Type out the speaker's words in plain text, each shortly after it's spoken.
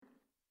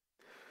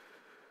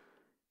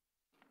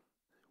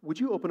Would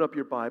you open up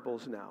your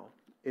Bibles now,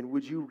 and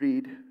would you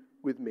read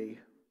with me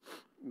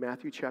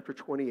Matthew chapter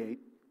 28?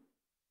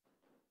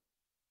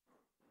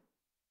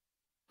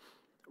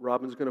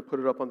 Robin's going to put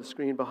it up on the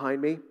screen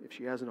behind me, if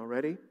she hasn't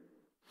already.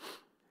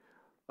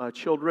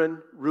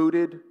 Children,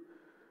 rooted.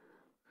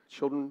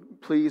 Children,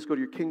 please go to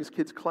your King's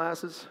Kids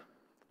classes.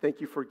 Thank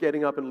you for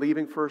getting up and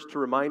leaving first to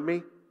remind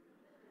me.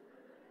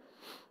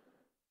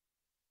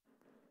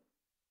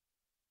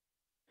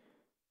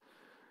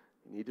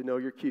 You need to know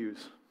your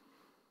cues.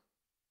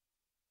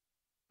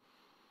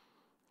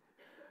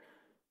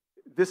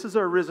 This is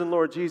our risen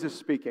Lord Jesus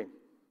speaking.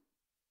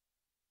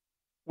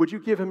 Would you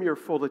give him your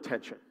full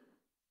attention?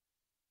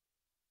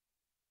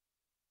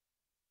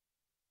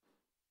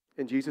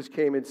 And Jesus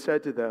came and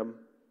said to them,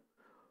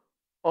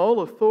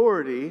 "All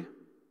authority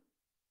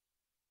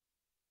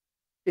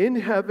in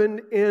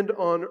heaven and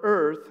on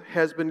earth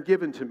has been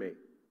given to me.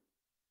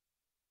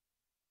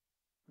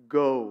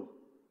 Go,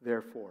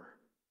 therefore,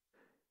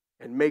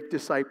 and make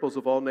disciples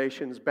of all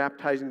nations,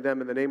 baptizing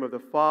them in the name of the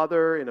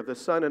Father and of the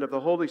Son and of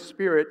the Holy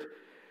Spirit,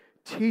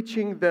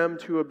 teaching them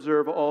to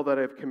observe all that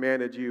I have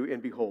commanded you.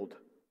 And behold,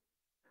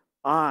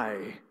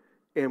 I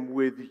am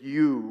with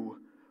you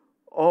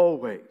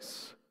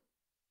always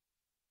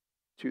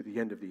to the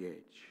end of the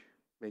age."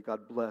 May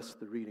God bless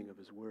the reading of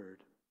his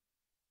word.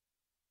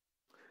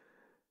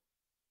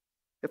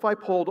 If I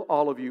polled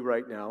all of you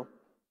right now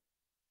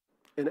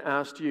and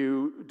asked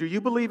you, do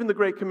you believe in the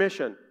Great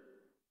Commission?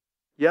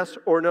 Yes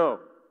or no?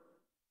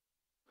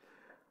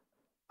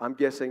 I'm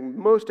guessing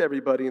most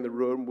everybody in the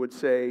room would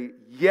say,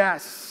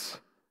 yes,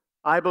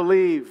 I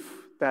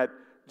believe that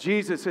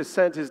Jesus has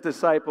sent his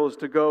disciples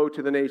to go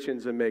to the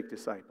nations and make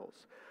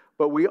disciples.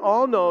 But we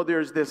all know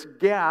there's this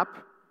gap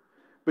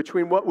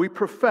between what we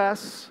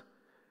profess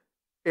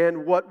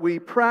and what we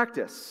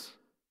practice.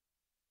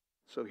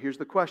 So here's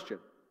the question.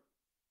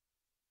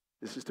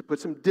 This is to put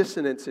some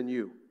dissonance in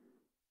you.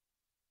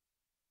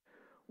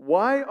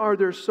 Why are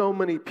there so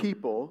many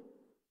people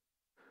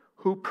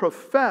who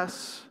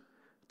profess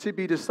to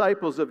be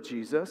disciples of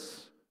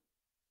Jesus,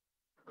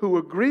 who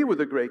agree with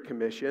the Great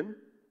Commission,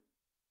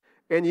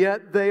 and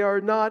yet they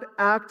are not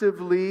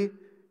actively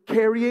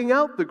carrying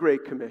out the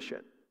Great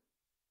Commission?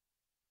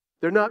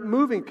 They're not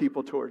moving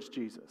people towards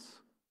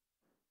Jesus.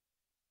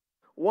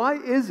 Why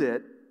is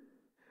it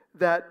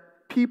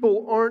that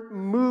people aren't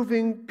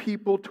moving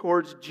people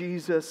towards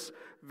Jesus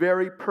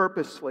very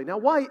purposely? Now,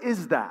 why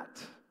is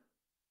that?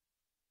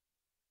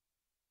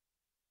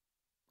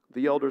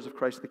 The elders of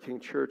Christ the King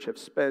Church have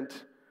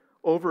spent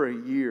over a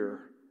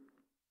year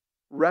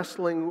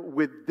wrestling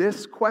with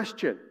this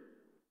question.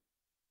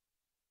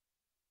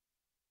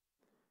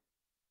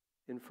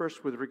 And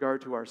first, with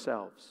regard to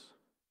ourselves.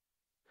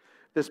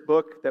 This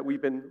book that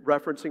we've been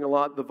referencing a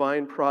lot, The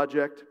Vine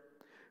Project,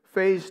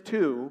 Phase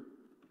 2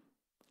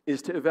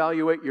 is to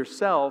evaluate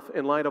yourself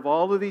in light of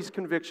all of these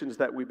convictions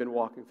that we've been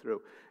walking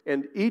through.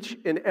 And each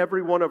and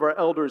every one of our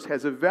elders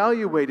has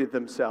evaluated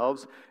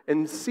themselves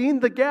and seen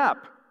the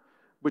gap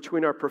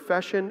between our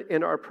profession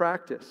and our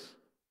practice.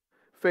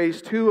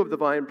 Phase 2 of the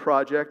Vine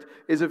Project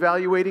is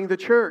evaluating the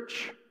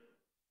church.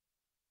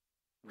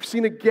 We've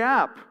seen a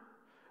gap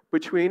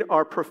between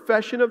our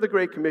profession of the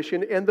Great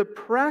Commission and the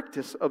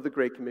practice of the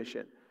Great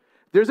Commission.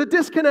 There's a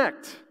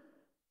disconnect.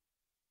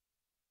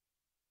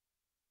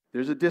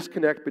 There's a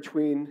disconnect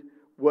between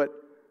what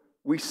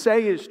we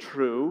say is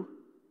true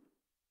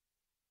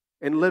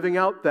and living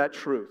out that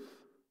truth.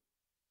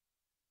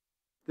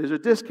 There's a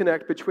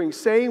disconnect between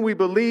saying we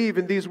believe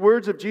in these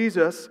words of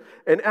Jesus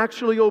and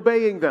actually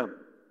obeying them.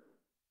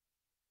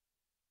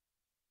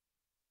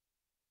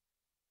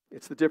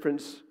 It's the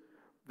difference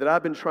that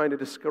I've been trying to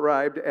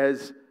describe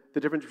as the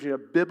difference between a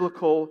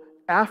biblical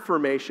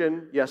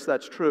affirmation, yes,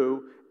 that's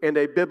true, and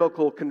a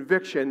biblical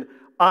conviction.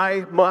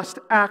 I must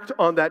act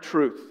on that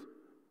truth.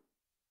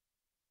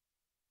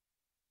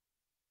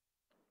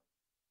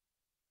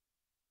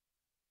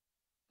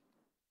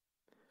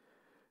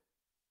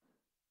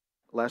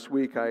 Last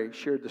week, I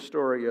shared the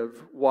story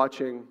of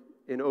watching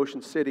in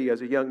Ocean City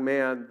as a young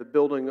man the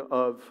building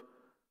of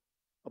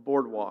a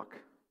boardwalk,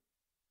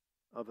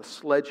 of a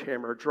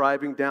sledgehammer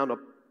driving down a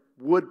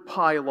wood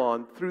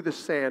pylon through the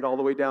sand all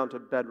the way down to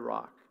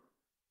bedrock.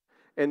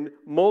 And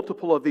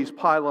multiple of these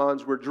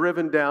pylons were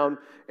driven down,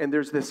 and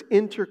there's this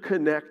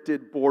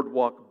interconnected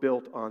boardwalk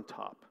built on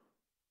top.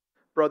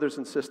 Brothers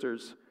and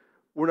sisters,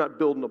 we're not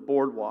building a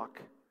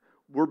boardwalk.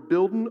 We're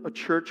building a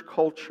church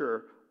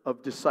culture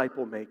of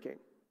disciple making.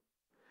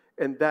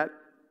 And that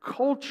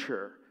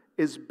culture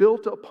is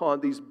built upon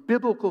these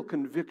biblical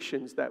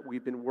convictions that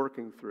we've been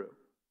working through.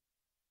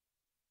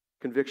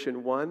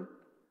 Conviction 1,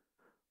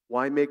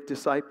 why make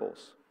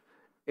disciples?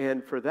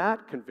 And for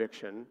that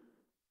conviction,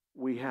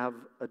 we have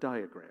a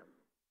diagram.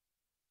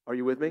 Are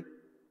you with me?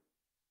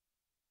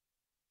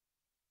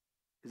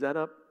 Is that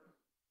up?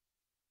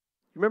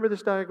 You remember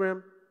this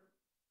diagram?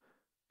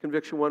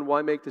 Conviction 1,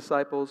 why make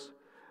disciples?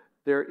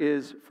 There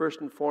is, first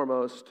and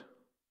foremost,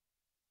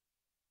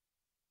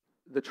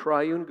 the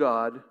triune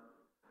God,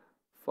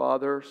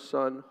 Father,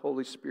 Son,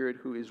 Holy Spirit,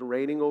 who is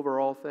reigning over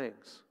all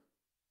things.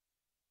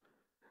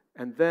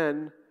 And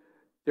then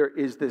there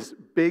is this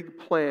big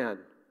plan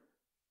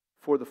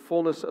for the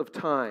fullness of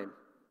time.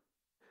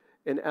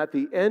 And at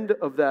the end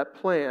of that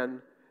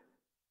plan,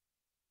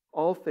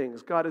 all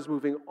things, God is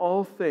moving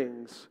all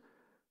things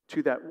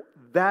to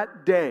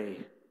that day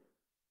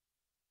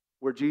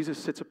where Jesus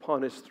sits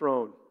upon his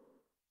throne.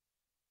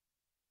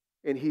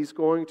 And he's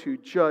going to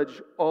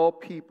judge all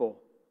people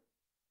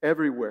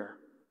everywhere.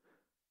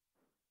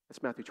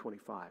 That's Matthew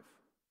 25.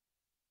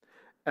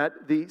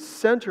 At the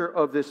center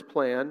of this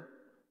plan,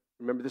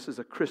 remember this is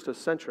a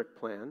Christocentric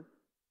plan,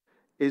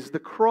 is the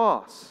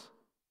cross.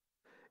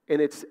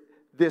 And it's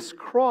this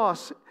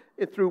cross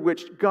through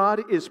which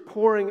God is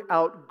pouring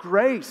out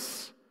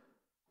grace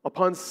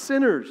upon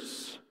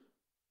sinners.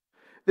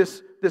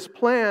 This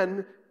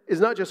plan is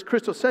not just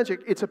Christocentric,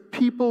 it's a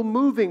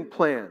people-moving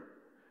plan. Do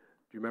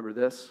you remember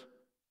this?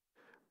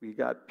 We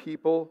got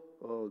people,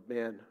 oh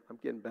man, I'm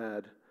getting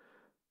bad.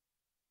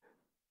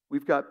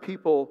 We've got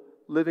people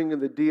living in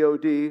the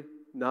DOD,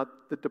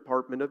 not the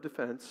Department of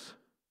Defense,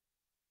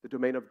 the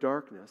domain of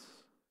darkness,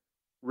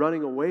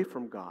 running away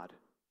from God.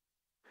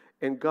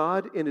 And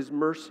God, in His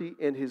mercy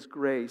and His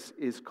grace,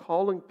 is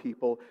calling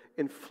people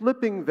and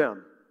flipping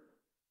them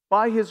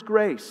by His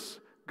grace,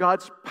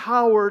 God's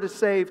power to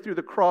save through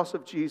the cross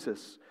of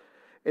Jesus.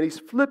 And He's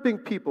flipping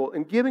people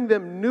and giving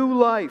them new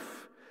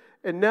life.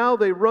 And now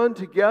they run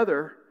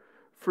together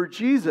for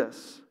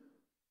Jesus.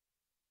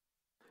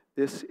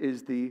 This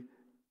is the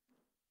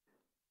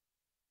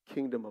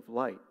kingdom of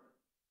light.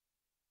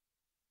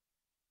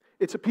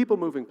 It's a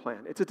people-moving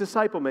plan. It's a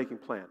disciple-making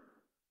plan.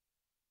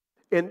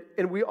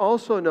 And we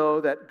also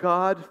know that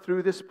God,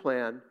 through this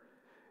plan,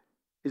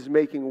 is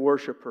making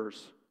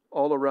worshipers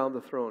all around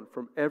the throne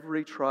from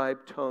every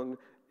tribe, tongue,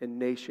 and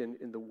nation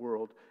in the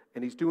world.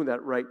 And He's doing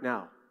that right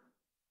now.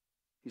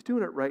 He's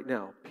doing it right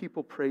now.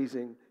 People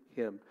praising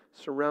Him,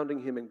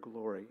 surrounding Him in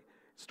glory.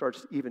 It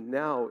starts even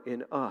now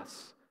in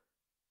us.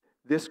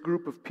 This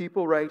group of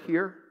people right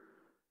here,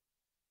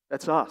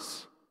 that's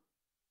us.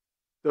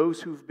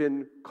 Those who've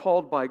been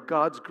called by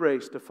God's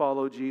grace to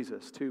follow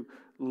Jesus, to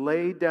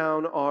lay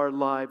down our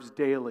lives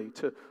daily,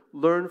 to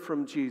learn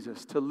from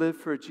Jesus, to live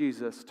for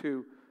Jesus,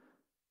 to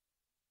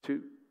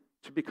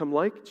become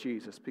like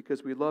Jesus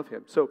because we love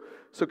Him. So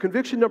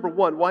conviction number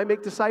one, why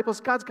make disciples?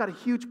 God's got a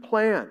huge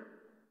plan.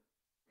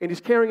 And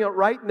He's carrying out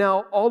right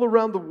now all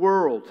around the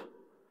world.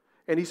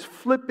 And He's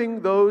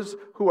flipping those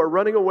who are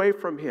running away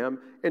from Him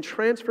and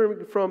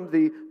transferring from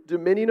the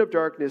dominion of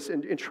darkness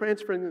and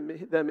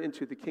transferring them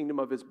into the kingdom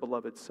of His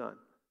beloved Son.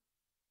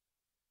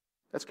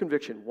 That's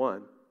conviction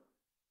one.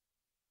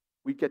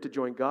 We get to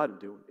join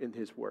God in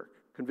His work.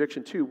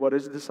 Conviction two, what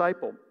is a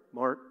disciple?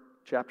 Mark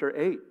chapter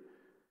 8.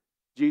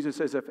 Jesus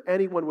says, if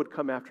anyone would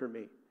come after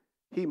me,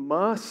 he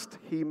must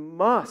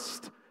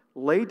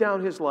lay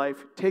down his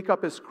life, take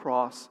up his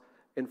cross,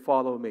 and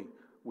follow me.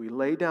 We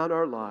lay down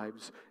our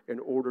lives in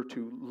order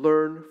to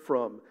learn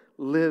from,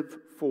 live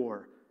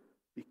for,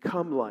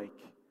 become like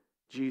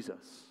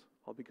Jesus,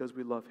 all because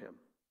we love Him.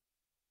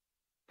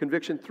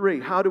 Conviction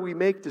three, how do we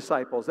make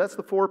disciples? That's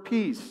the 4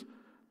 P's.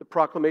 The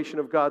proclamation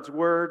of God's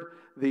Word,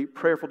 the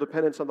prayerful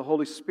dependence on the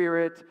Holy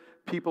Spirit,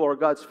 people are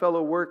God's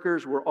fellow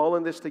workers, we're all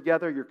in this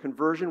together. Your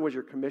conversion was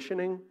your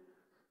commissioning.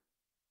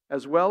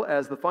 As well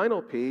as the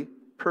final P,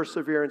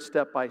 perseverance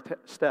step by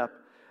step.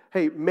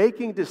 Hey,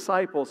 making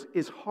disciples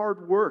is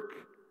hard work.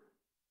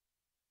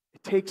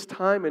 It takes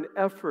time and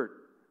effort,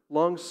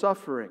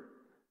 long-suffering.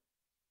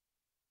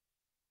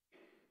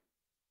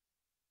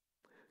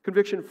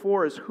 Conviction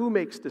 4 is who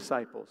makes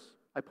disciples?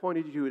 I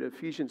pointed you to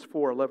Ephesians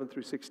 4, 11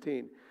 through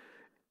 16.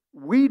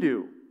 We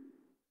do.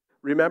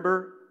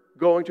 Remember,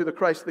 going to the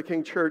Christ the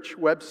King Church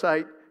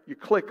website, you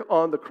click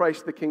on the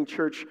Christ the King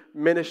Church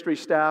ministry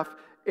staff,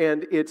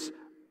 and it's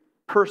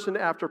person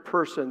after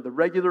person, the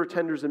regular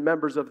attenders and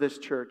members of this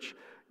church.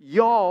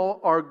 Y'all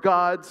are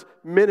God's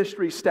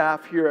ministry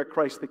staff here at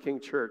Christ the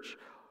King Church.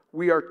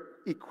 We are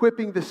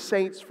equipping the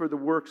saints for the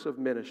works of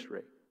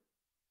ministry.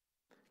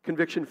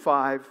 Conviction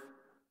 5,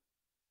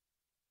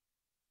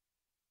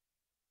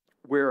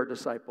 where are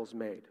disciples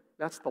made?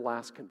 That's the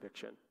last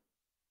conviction.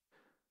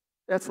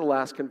 That's the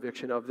last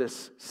conviction of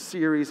this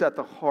series at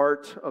the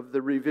heart of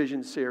the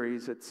revision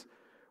series. It's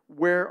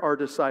where are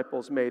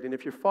disciples made? And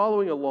if you're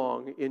following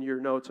along in your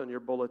notes on your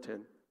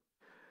bulletin,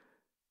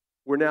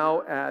 we're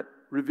now at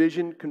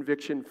revision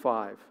conviction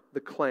 5,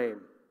 the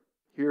claim.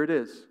 Here it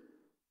is.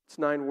 It's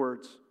 9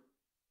 words.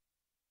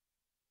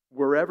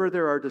 Wherever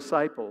there are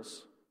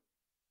disciples,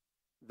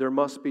 there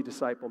must be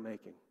disciple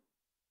making.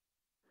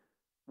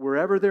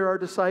 Wherever there are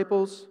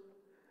disciples,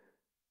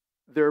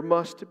 there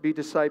must be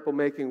disciple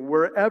making.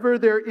 Wherever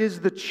there is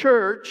the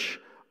church,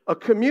 a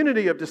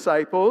community of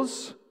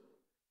disciples,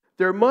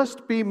 there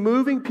must be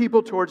moving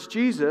people towards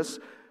Jesus,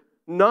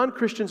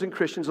 non-Christians and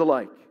Christians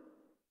alike.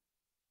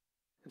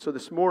 And so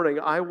this morning,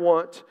 I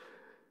want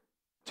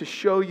to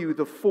show you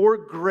the 4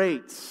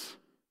 greats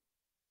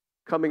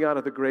coming out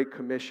of the Great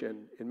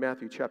Commission in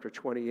Matthew chapter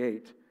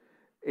 28,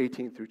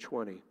 18 through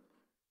 20.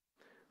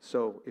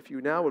 So if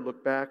you now would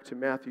look back to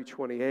Matthew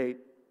 28,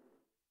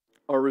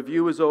 our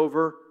review is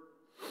over.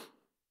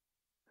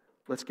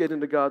 Let's get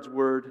into God's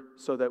Word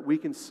so that we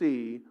can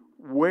see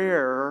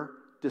where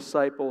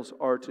disciples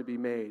are to be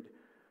made.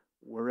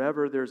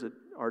 Wherever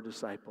are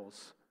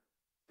disciples,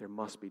 there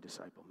must be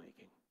disciple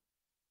making.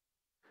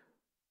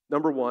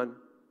 Number one,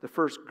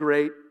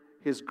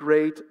 his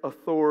great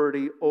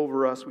authority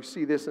over us. We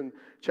see this in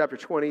chapter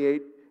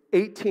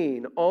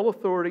 28:18. All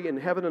authority in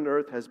heaven and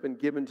earth has been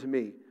given to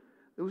me.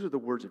 Those are the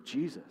words of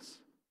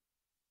Jesus.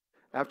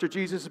 After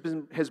Jesus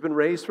has been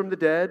raised from the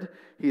dead,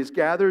 he has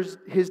gathered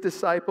his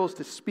disciples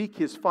to speak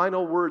his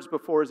final words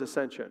before his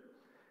ascension.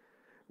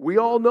 We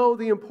all know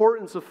the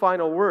importance of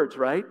final words,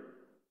 right?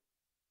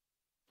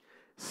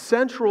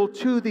 Central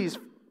to these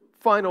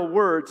final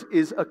words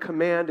is a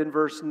command in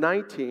verse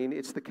 19.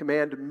 It's the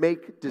command,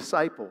 make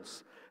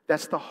disciples.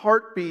 That's the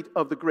heartbeat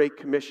of the Great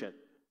Commission.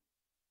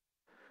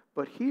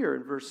 But here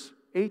in verse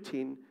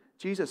 18,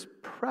 Jesus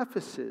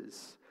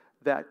prefaces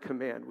that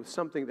command with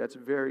something that's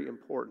very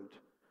important.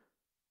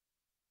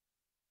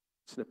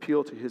 It's an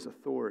appeal to his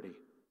authority.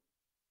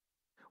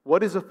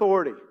 What is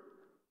authority?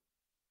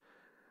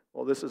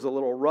 Well, this is a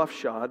little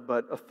roughshod,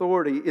 but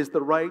authority is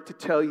the right to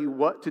tell you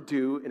what to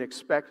do and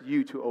expect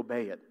you to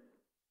obey it.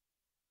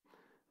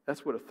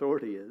 That's what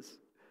authority is.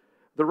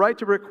 The right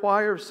to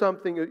require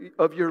something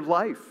of your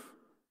life.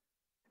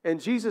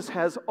 And Jesus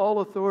has all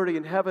authority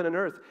in heaven and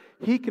earth.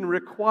 He can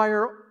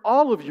require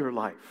all of your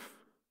life.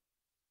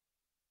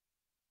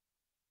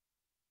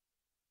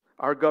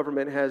 Our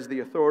government has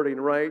the authority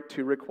and right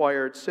to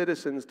require its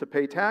citizens to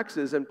pay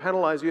taxes and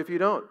penalize you if you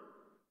don't.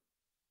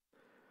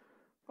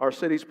 Our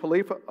city's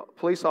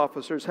police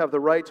officers have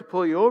the right to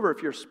pull you over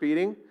if you're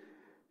speeding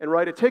and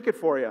write a ticket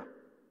for you.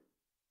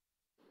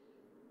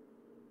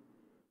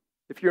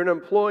 If you're an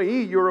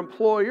employee, your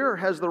employer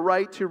has the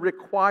right to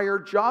require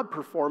job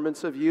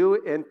performance of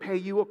you and pay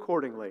you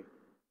accordingly.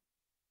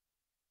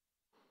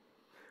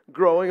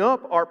 Growing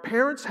up, our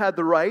parents had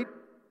the right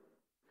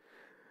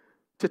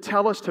to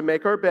tell us to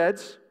make our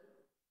beds,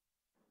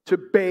 to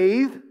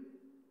bathe,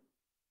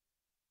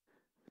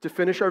 to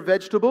finish our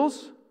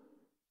vegetables,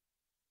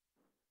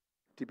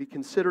 to be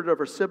considerate of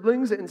our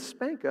siblings, and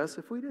spank us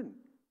if we didn't.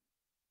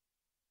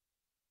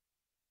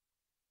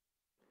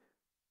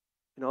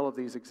 In all of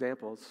these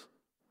examples,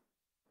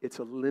 it's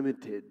a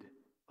limited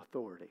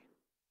authority.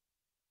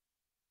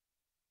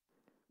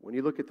 When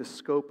you look at the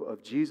scope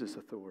of Jesus'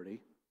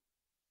 authority,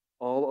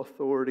 all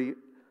authority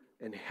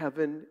in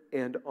heaven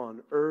and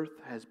on earth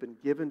has been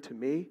given to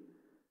me.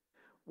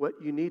 What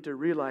you need to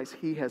realize,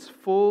 he has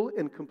full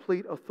and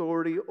complete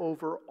authority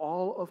over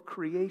all of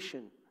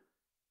creation.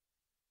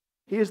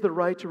 He has the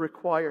right to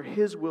require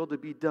his will to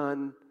be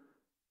done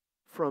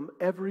from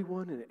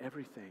everyone and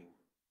everything.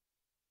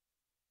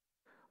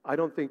 I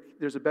don't think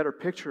there's a better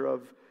picture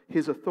of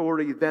his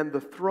authority than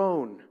the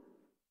throne.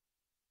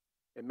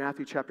 In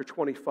Matthew chapter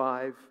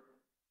 25,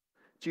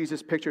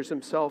 Jesus pictures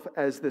himself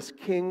as this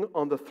king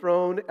on the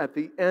throne at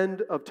the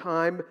end of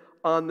time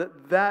on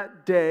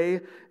that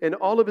day, and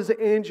all of his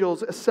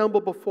angels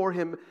assemble before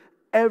him,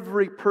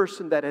 every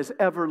person that has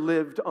ever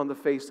lived on the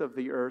face of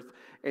the earth,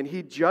 and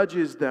he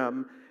judges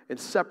them and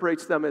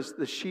separates them as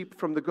the sheep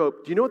from the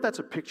goat. Do you know what that's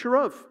a picture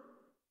of?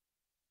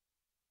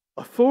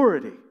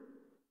 Authority.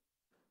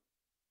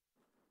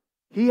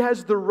 He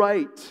has the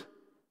right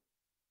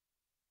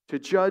to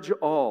judge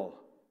all.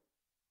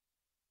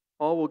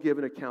 All will give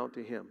an account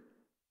to him.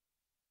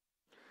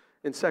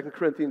 In 2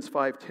 Corinthians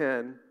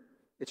 5:10,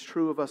 it's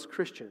true of us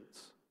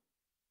Christians.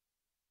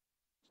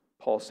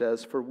 Paul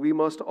says, "For we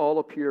must all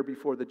appear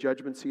before the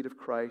judgment seat of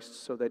Christ,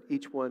 so that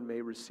each one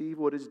may receive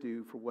what is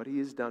due for what he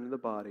has done in the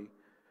body,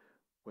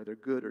 whether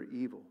good or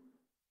evil."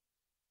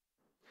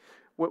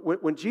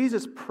 When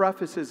Jesus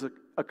prefaces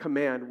a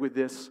command with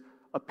this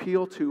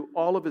appeal to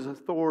all of his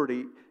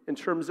authority in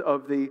terms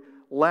of the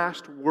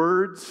last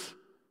words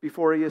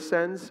before he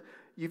ascends,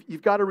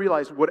 you've got to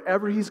realize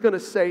whatever he's going to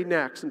say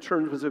next in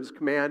terms of his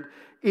command,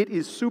 it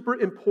is super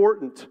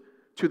important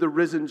to the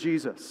risen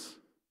Jesus.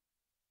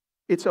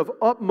 It's of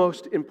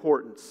utmost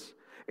importance.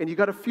 And you've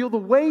got to feel the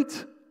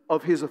weight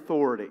of his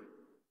authority.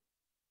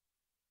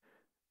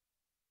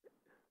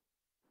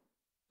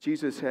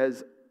 Jesus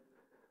has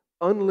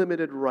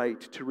unlimited right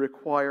to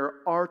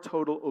require our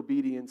total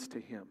obedience to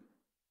him.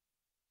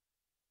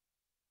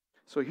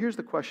 So here's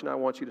the question I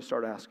want you to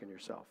start asking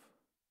yourself.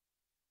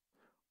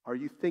 Are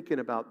you thinking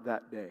about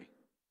that day?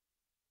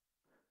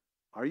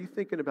 Are you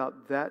thinking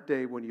about that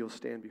day when you'll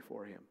stand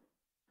before him?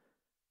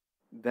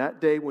 That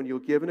day when you'll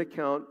give an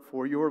account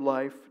for your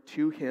life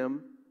to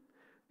him,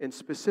 and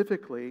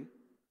specifically,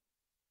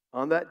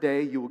 on that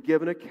day, you will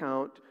give an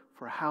account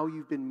for how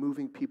you've been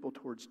moving people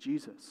towards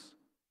Jesus.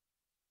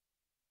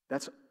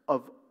 That's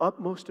of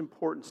utmost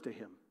importance to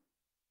him.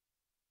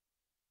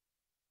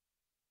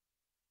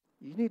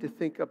 You need to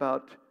think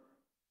about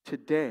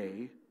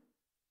today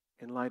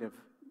in light of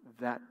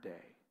that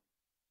day.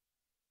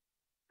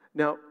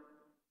 Now,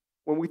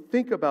 when we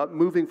think about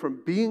moving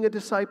from being a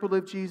disciple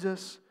of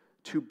Jesus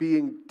to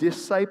being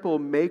disciple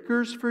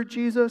makers for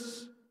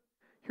Jesus,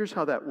 here's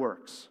how that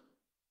works.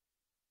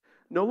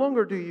 No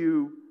longer do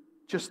you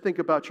just think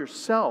about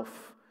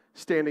yourself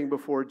standing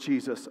before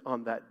Jesus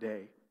on that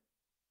day.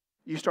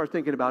 You start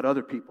thinking about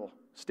other people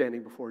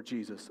standing before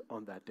Jesus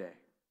on that day.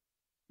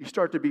 You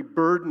start to be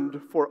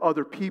burdened for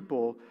other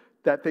people,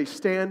 that they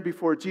stand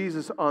before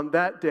Jesus on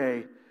that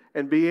day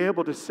and be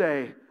able to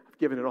say, I've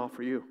given it all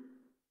for you.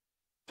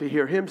 To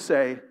hear him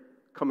say,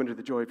 come into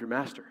the joy of your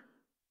master.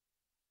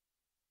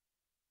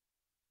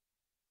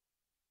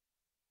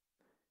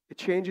 It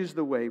changes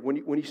the way, when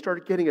you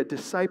start getting a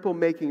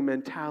disciple-making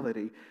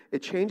mentality,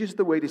 it changes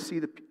the way to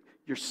see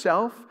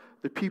yourself,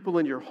 the people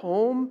in your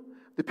home,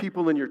 the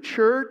people in your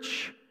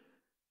church,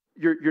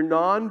 your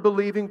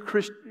non-believing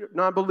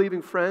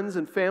friends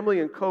and family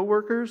and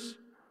coworkers.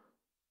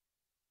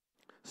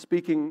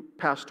 Speaking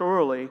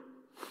pastorally,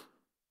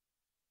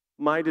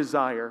 my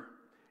desire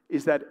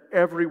is that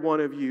every one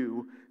of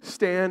you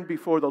stand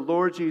before the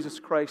Lord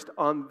Jesus Christ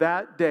on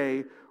that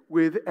day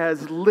with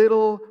as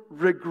little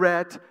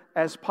regret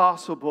as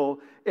possible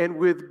and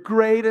with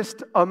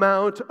greatest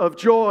amount of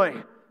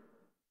joy.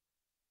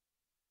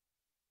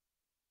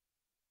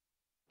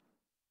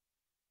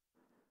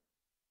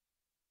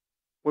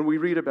 When we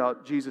read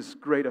about Jesus'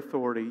 great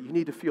authority, you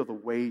need to feel the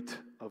weight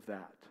of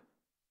that.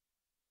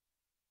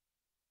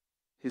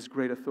 His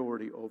great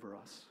authority over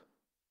us.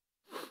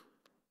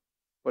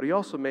 But he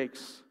also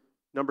makes,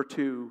 number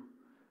 2,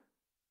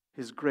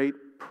 his great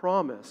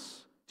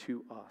promise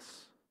to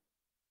us.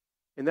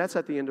 And that's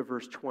at the end of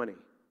verse 20.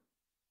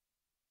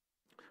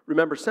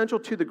 Remember, central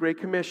to the Great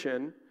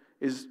Commission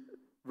is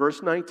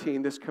verse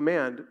 19, this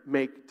command,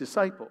 make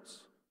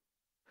disciples.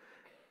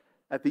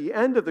 At the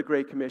end of the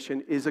Great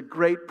Commission is a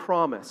great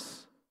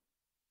promise.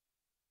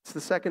 It's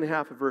the second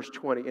half of verse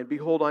 20. And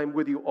behold, I am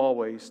with you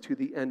always to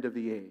the end of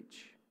the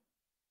age.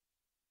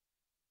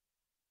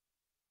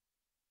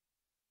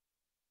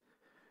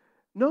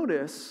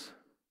 Notice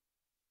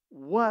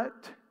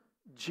what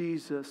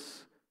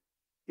Jesus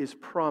is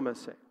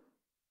promising.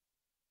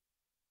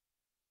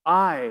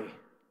 I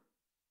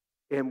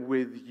am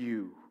with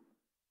you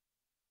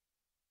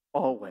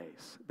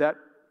always. That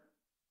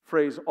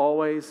phrase,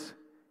 always,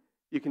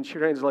 you can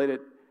translate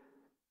it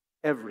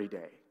every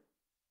day.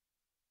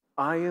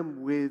 I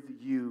am with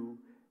you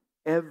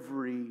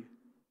every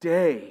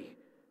day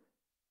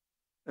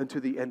unto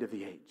the end of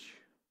the age.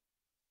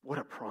 What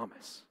a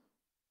promise.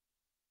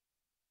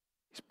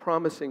 He's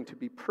promising to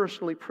be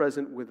personally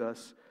present with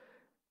us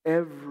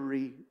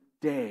every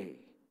day.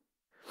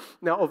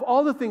 Now, of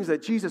all the things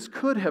that Jesus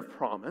could have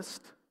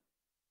promised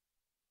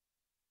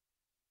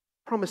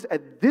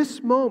at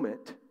this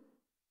moment,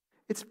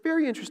 it's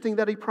very interesting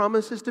that he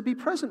promises to be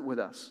present with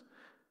us.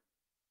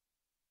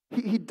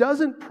 He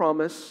doesn't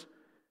promise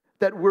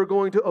that we're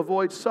going to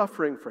avoid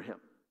suffering for him.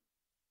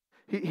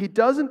 He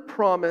doesn't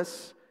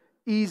promise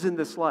ease in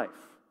this life.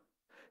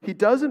 He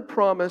doesn't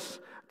promise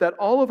that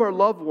all of our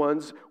loved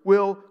ones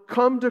will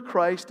come to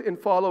Christ and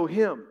follow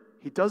him.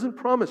 He doesn't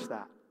promise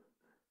that.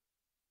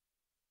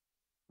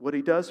 What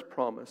he does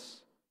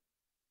promise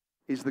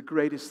is the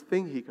greatest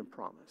thing he can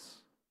promise: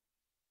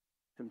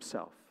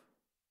 himself.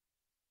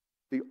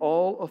 The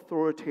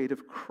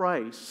all-authoritative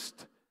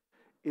Christ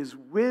is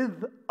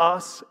with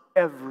us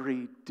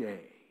every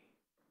day.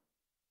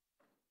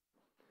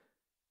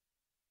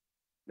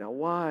 Now,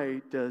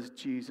 why does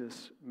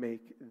Jesus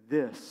make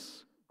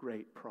this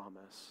great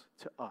promise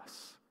to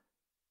us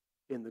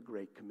in the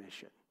Great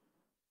Commission?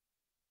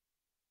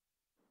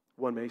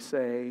 One may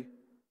say,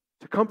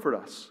 to comfort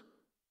us.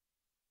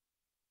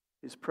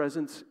 His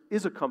presence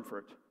is a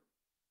comfort.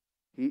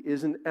 He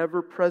is an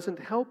ever-present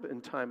help in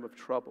time of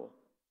trouble.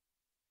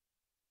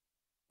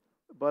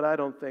 But I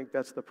don't think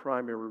that's the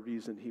primary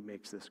reason he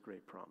makes this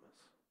great promise.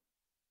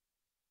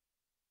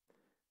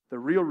 The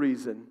real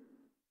reason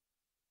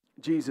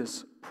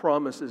Jesus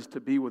promises to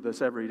be with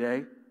us every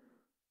day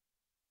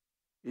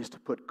is to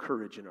put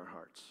courage in our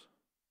hearts.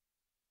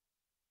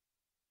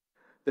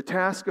 The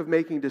task of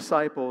making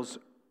disciples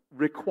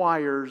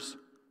requires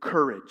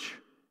courage.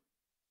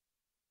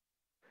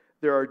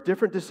 There are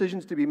different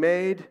decisions to be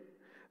made.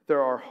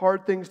 There are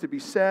hard things to be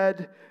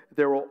said.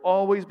 There will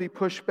always be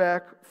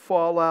pushback,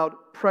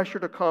 fallout, pressure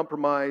to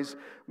compromise.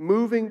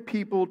 Moving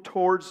people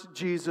towards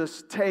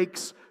Jesus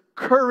takes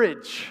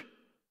courage.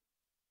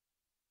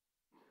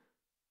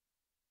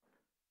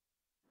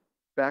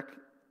 Back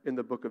in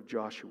the book of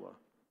Joshua,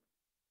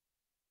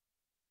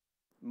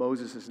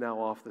 Moses is now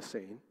off the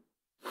scene.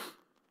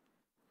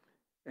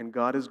 And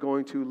God is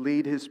going to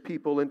lead his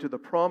people into the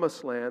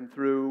promised land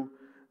through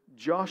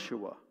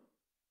Joshua.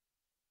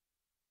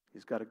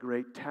 He's got a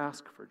great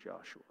task for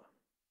Joshua.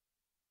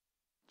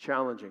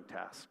 Challenging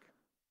task.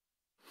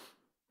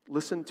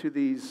 Listen to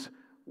these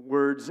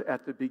words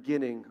at the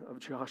beginning of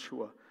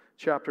Joshua,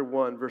 chapter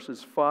 1,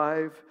 verses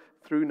 5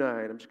 through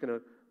 9. I'm just going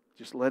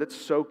to let it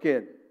soak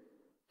in.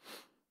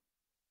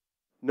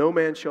 No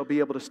man shall be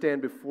able to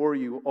stand before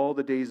you all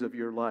the days of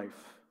your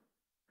life.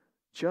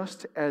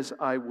 Just as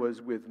I was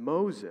with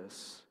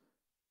Moses,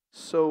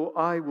 so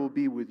I will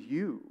be with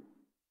you.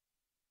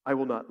 I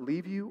will not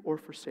leave you or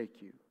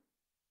forsake you.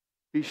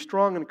 Be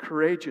strong and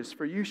courageous,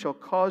 for you shall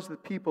cause the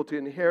people to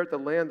inherit the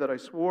land that I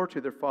swore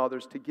to their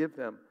fathers to give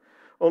them.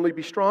 Only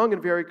be strong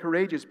and very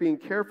courageous, being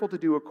careful to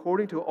do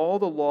according to all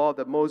the law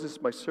that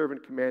Moses, my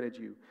servant, commanded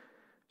you.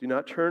 Do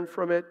not turn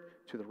from it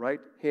to the right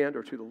hand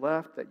or to the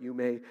left, that you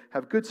may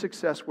have good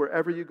success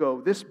wherever you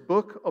go. This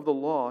book of the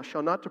law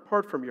shall not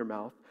depart from your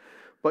mouth,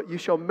 but you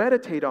shall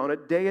meditate on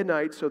it day and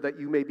night, so that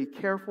you may be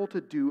careful to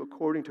do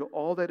according to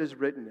all that is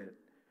written in it.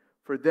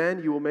 For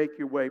then you will make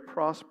your way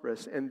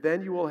prosperous, and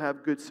then you will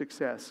have good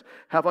success.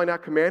 Have I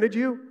not commanded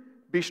you?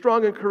 Be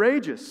strong and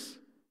courageous.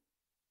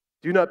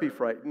 Do not be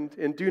frightened,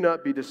 and do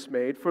not be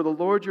dismayed, for the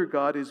Lord your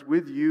God is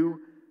with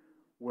you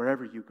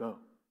wherever you go.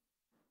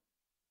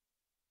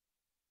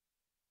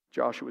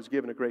 Joshua was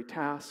given a great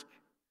task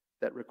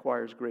that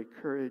requires great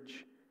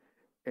courage,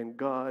 and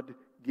God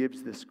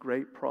gives this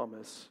great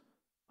promise: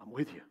 I'm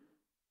with you.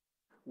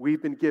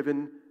 We've been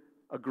given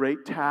a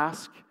great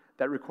task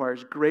that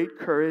requires great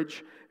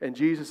courage, and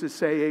Jesus is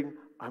saying,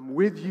 I'm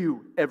with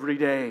you every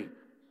day.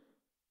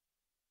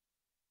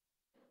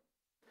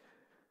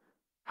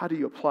 How do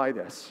you apply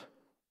this?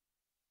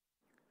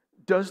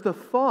 Does the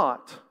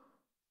thought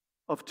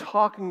of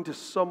talking to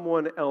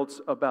someone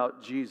else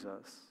about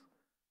Jesus,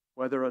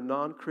 whether a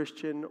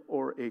non-Christian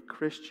or a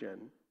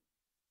Christian,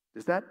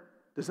 does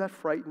that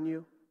frighten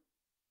you?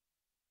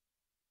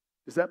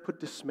 Does that put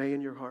dismay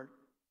in your heart?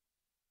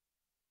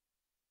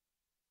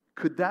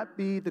 Could that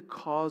be the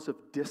cause of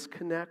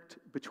disconnect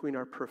between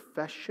our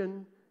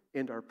profession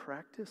and our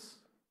practice?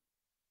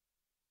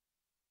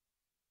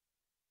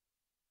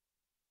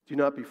 Do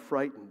not be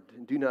frightened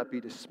and do not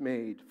be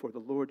dismayed, for the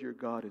Lord your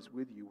God is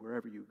with you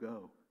wherever you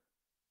go.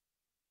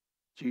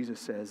 Jesus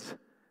says,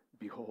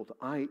 behold,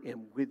 I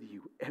am with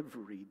you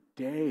every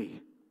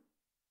day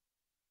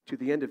to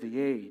the end of the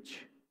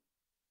age.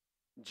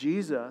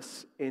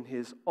 Jesus, in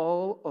his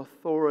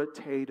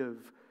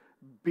all-authoritative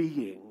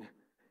being,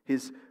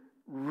 his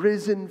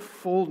risen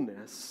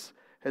fullness,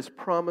 has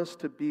promised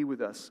to be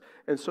with us.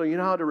 And so you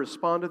know how to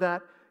respond to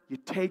that? You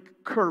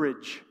take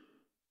courage.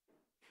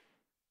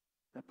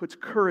 That puts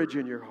courage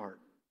in your heart.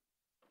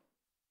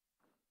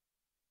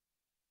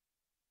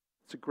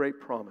 It's a great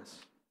promise.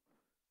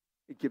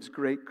 It gives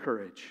great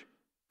courage.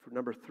 For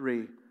number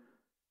 3,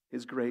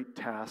 his great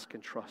task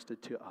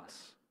entrusted to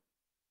us.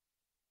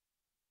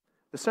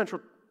 The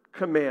central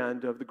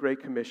command of the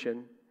Great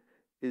Commission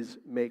is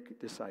make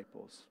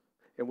disciples.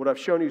 And what I've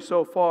shown you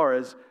so far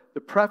is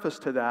the preface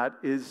to that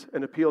is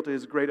an appeal to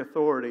his great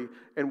authority,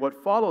 and what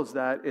follows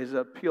that is an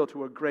appeal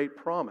to a great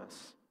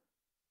promise.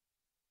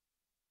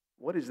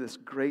 What is this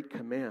great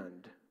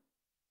command?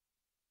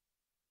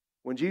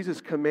 When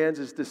Jesus commands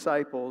his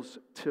disciples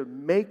to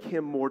make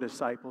him more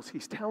disciples,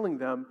 he's telling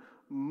them,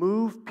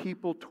 move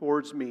people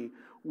towards me.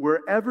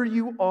 Wherever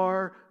you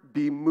are,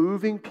 be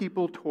moving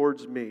people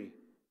towards me.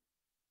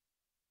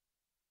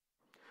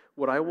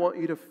 What I want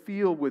you to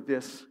feel with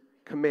this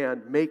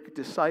command, make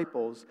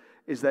disciples,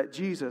 is that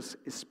Jesus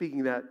is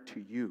speaking that to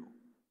you.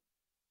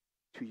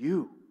 To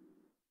you.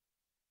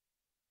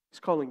 He's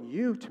calling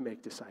you to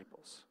make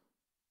disciples.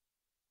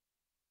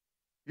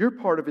 You're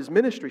part of his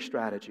ministry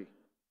strategy.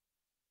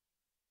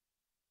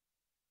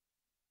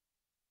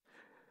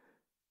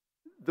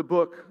 The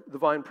book, The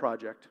Vine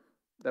Project,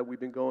 that we've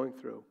been going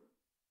through,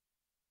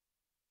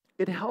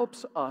 it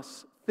helps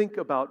us think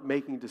about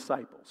making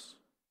disciples.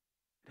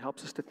 It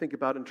helps us to think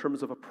about it in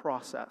terms of a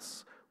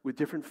process with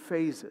different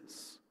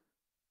phases.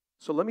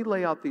 So let me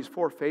lay out these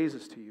 4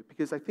 phases to you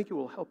because I think it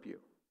will help you.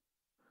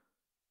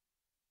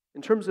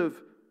 In terms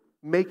of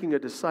making a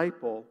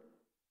disciple,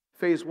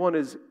 phase 1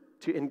 is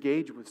to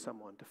engage with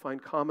someone, to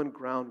find common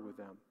ground with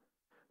them,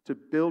 to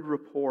build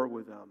rapport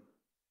with them.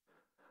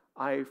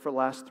 I, for the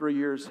last 3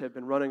 years, have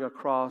been running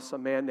across a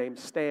man named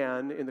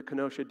Stan in the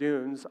Kenosha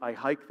Dunes. I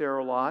hike there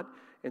a lot,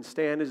 and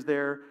Stan is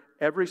there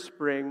every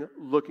spring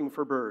looking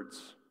for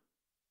birds.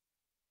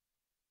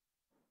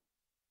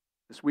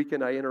 This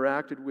weekend I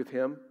interacted with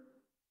him,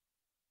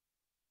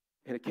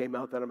 and it came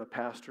out that I'm a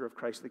pastor of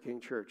Christ the King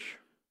Church.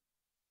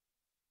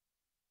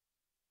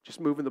 Just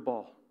moving the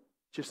ball,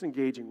 just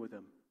engaging with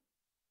him,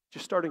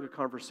 just starting a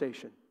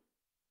conversation.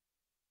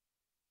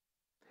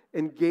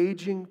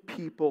 Engaging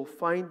people,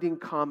 finding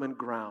common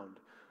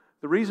ground.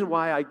 The reason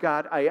why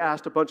I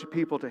asked a bunch of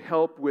people to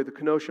help with the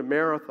Kenosha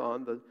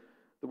Marathon, the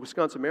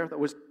Wisconsin Marathon,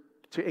 was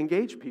to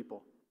engage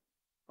people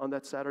on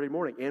that Saturday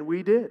morning, and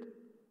we did.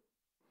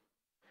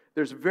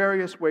 There's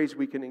various ways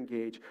we can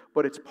engage,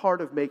 but it's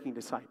part of making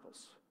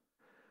disciples.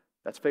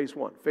 That's phase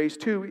 1. Phase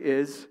 2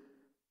 is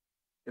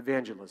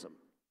evangelism.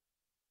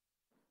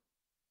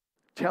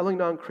 Telling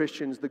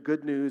non-Christians the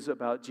good news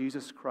about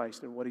Jesus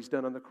Christ and what he's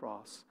done on the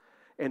cross,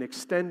 and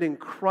extending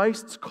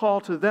Christ's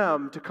call to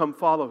them to come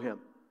follow him.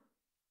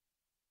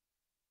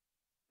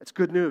 That's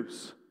good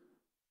news.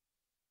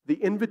 The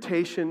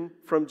invitation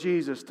from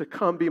Jesus to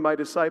come be my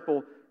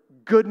disciple,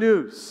 good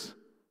news.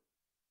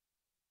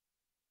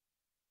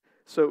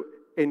 So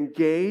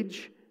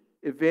engage,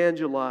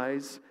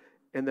 evangelize,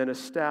 and then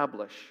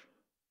establish.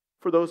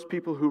 For those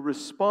people who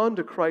respond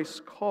to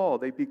Christ's call,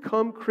 they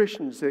become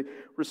Christians, they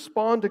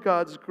respond to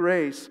God's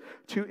grace.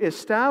 To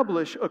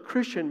establish a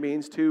Christian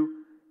means to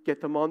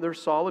get them on their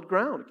solid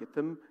ground,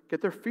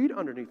 get their feet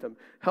underneath them,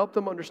 help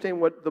them understand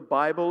what the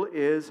Bible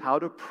is, how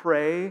to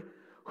pray,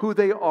 who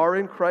they are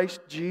in Christ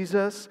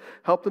Jesus,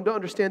 help them to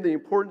understand the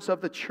importance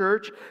of the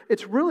church.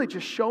 It's really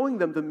just showing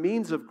them the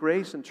means of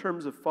grace in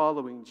terms of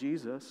following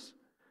Jesus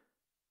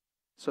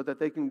so that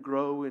they can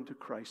grow into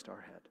Christ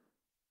our head.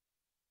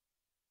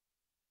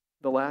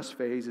 The last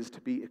phase is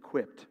to be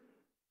equipped.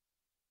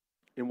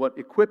 And what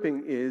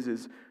equipping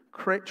is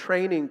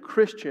training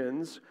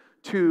Christians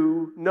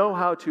to know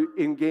how to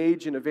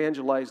engage and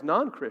evangelize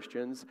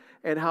non-Christians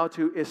and how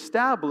to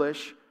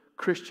establish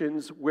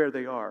Christians where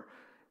they are.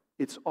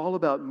 It's all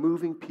about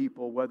moving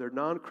people, whether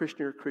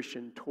non-Christian or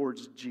Christian,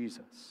 towards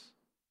Jesus.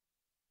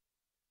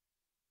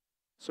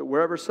 So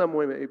wherever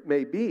someone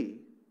may be,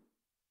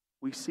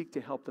 we seek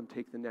to help them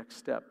take the next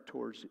step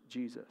towards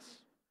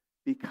Jesus.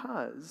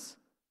 Because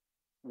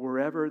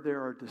wherever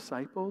there are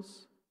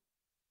disciples,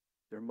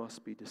 there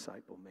must be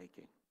disciple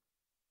making.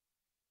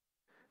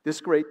 This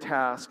great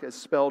task, as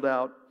spelled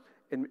out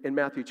in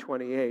Matthew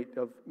 28,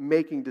 of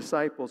making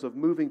disciples, of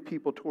moving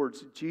people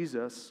towards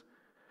Jesus,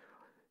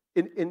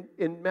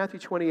 in Matthew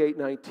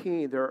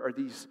 28:19, there are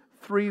these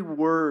three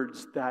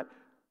words that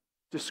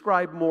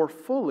describe more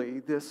fully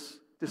this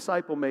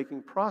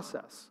disciple-making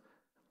process.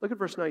 Look at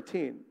verse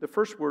 19. The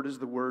first word is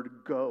the word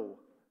go.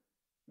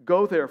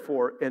 Go,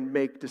 therefore, and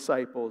make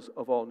disciples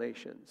of all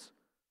nations.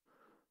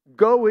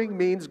 Going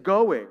means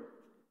going,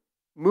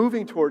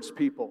 moving towards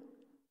people.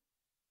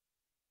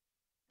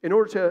 In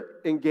order to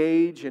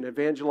engage and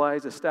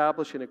evangelize,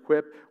 establish, and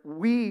equip,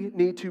 we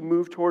need to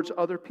move towards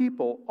other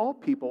people, all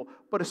people,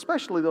 but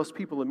especially those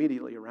people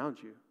immediately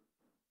around you.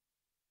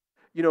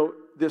 You know,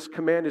 this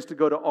command is to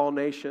go to all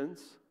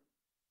nations.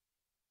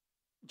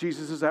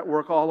 Jesus is at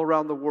work all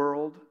around the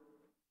world.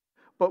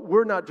 But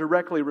we're not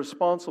directly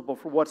responsible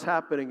for what's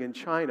happening in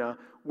China.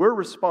 We're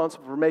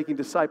responsible for making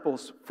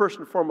disciples, first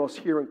and foremost,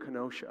 here in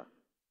Kenosha.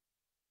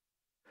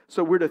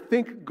 So we're to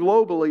think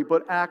globally,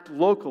 but act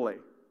locally.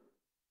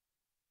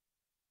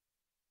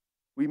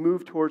 We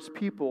move towards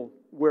people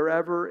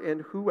wherever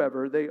and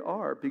whoever they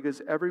are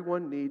because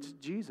everyone needs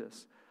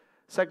Jesus.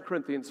 2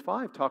 Corinthians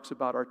 5 talks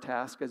about our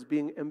task as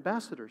being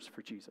ambassadors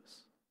for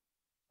Jesus.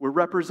 We're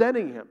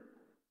representing him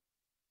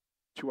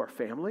to our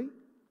family,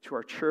 to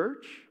our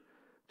church,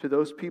 to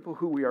those people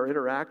who we are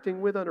interacting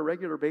with on a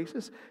regular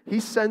basis. He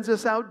sends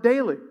us out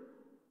daily.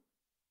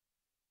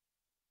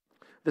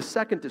 The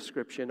second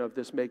description of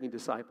this making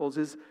disciples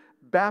is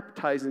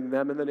baptizing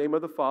them in the name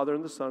of the Father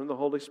and the Son and the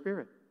Holy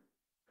Spirit.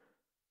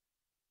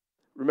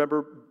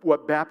 Remember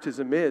what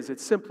baptism is.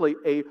 It's simply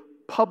a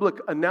public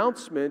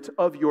announcement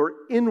of your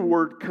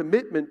inward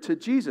commitment to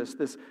Jesus.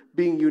 This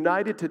being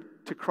united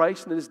to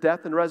Christ in his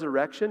death and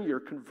resurrection, your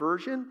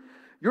conversion.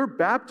 Your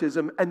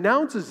baptism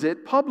announces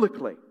it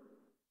publicly.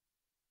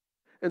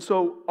 And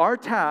so our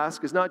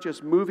task is not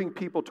just moving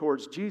people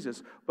towards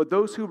Jesus, but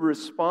those who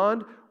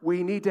respond,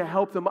 we need to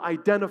help them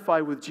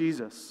identify with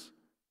Jesus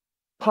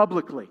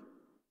publicly.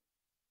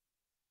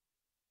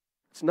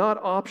 It's not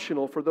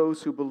optional for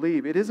those who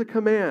believe. It is a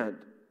command.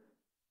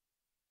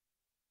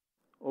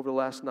 Over the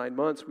last 9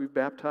 months, we've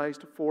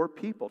baptized 4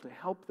 people to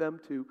help them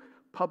to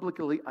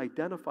publicly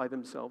identify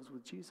themselves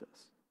with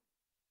Jesus.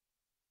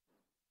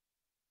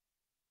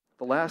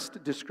 The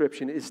last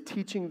description is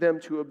teaching them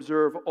to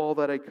observe all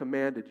that I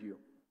commanded you.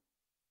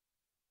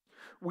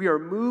 We are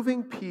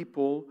moving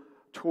people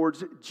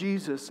towards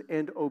Jesus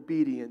and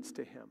obedience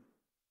to him.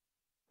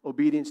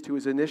 Obedience to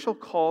his initial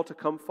call to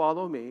come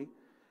follow me,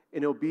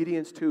 and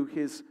obedience to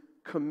his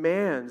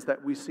commands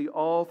that we see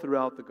all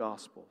throughout the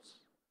Gospels.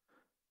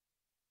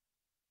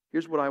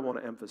 Here's what I want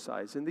to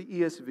emphasize. In the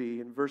ESV,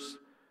 in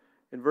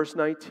verse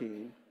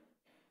 19,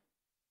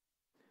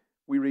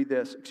 we read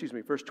this,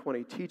 verse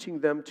 20, teaching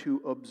them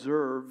to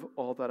observe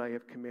all that I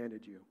have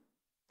commanded you.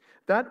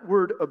 That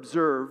word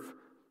observe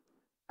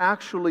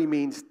actually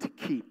means to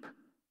keep.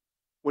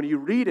 When you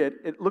read it,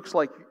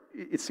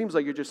 it seems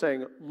like you're just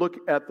saying, look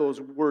at those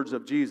words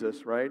of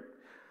Jesus, right?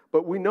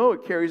 But we know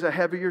it carries a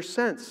heavier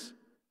sense,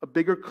 a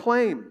bigger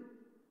claim,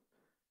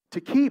 to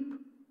keep.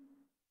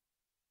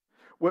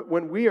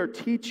 When we are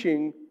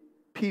teaching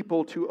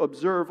people to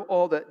observe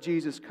all that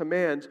Jesus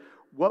commands,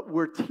 what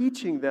we're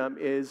teaching them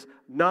is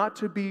not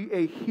to be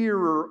a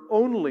hearer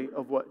only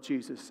of what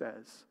Jesus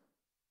says,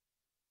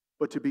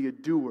 but to be a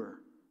doer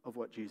of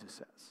what Jesus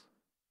says.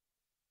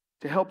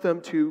 To help them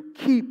to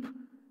keep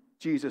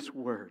Jesus'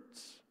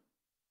 words,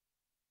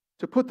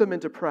 to put them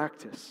into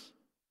practice,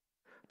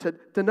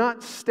 to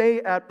not stay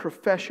at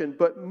profession,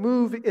 but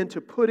move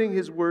into putting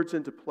his words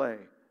into play.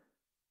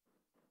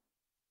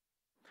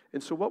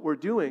 And so what we're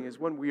doing is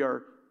when we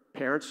are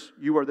parents,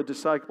 you are the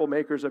disciple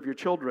makers of your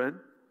children,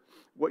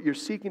 what you're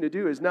seeking to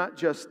do is not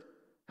just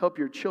help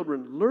your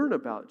children learn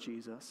about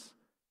Jesus,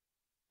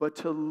 but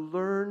to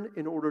learn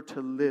in order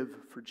to live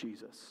for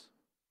Jesus.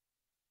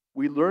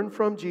 We learn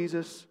from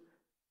Jesus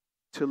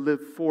to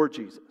live for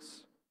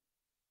Jesus.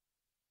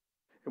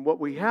 And what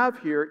we have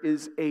here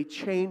is a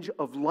change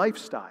of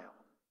lifestyle.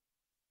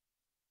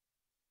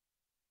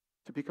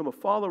 To become a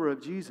follower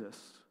of Jesus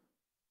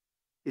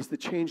is to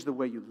change the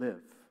way you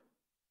live.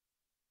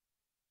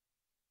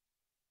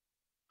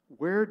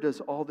 where does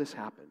all this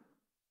happen?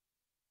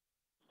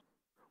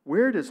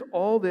 Where does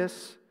all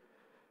this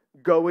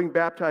going,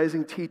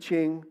 baptizing,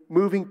 teaching,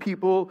 moving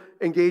people,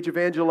 engage,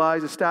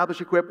 evangelize,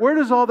 establish, equip, where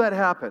does all that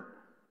happen?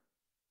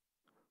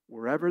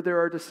 Wherever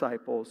there are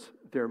disciples,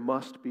 there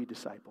must be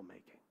disciple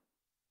making.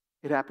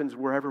 It happens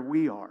wherever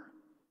we are.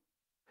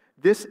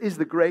 This is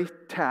the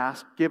great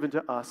task given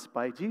to us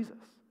by Jesus.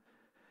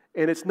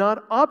 And it's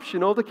not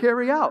optional to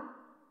carry out.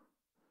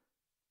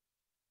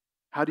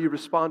 How do you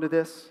respond to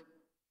this?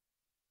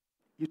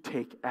 You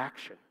take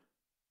action.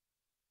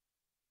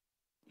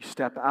 You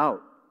step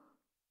out.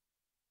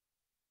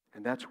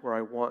 And that's where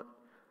I want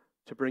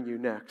to bring you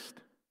next.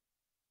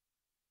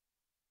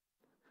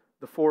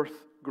 The fourth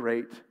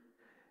great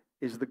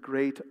is the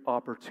great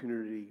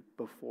opportunity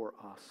before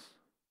us.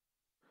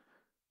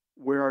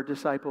 Where are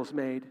disciples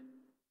made?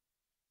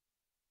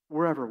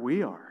 Wherever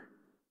we are.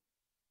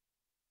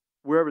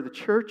 Wherever the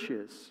church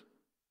is.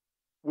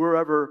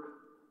 Wherever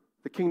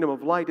the kingdom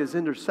of light is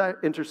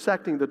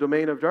intersecting the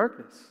domain of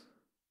darkness.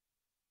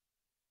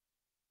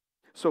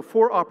 So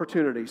 4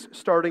 opportunities,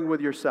 starting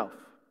with yourself.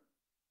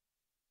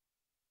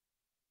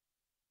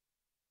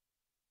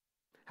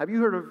 Have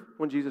you heard of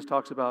when Jesus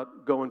talks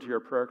about go into your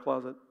prayer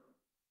closet?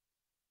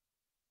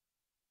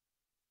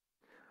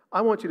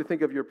 I want you to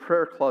think of your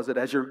prayer closet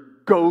as your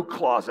go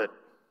closet.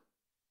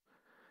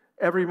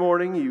 Every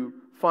morning you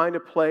find a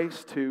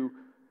place to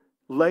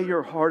lay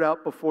your heart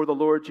out before the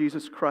Lord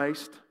Jesus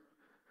Christ,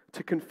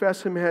 to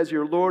confess Him as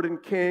your Lord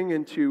and King,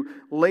 and to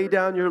lay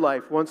down your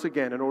life once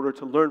again in order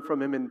to learn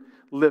from Him and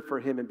live for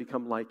Him and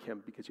become like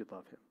Him because you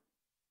love Him.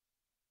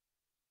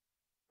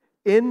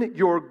 In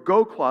your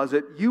go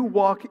closet, you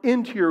walk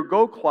into your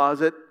go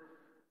closet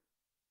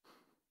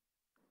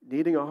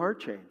needing a heart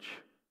change.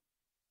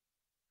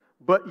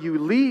 But you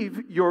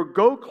leave your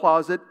go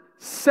closet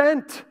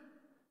sent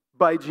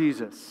by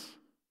Jesus.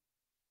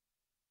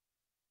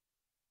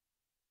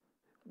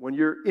 When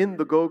you're in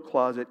the go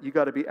closet, you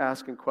got to be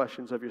asking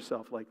questions of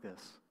yourself like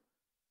this.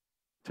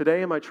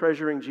 Today, am I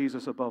treasuring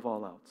Jesus above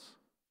all else?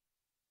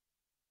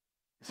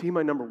 Is He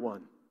my number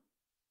one?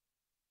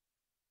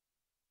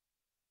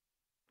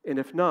 And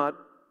if not,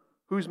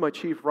 who's my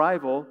chief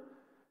rival,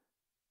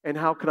 and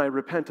how can I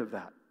repent of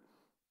that?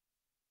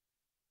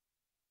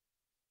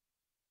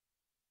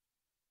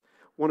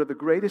 One of the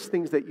greatest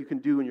things that you can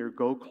do in your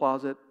go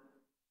closet,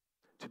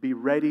 to be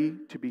ready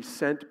to be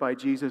sent by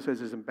Jesus as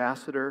His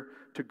ambassador,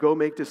 to go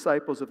make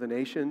disciples of the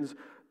nations,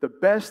 the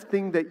best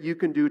thing that you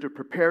can do to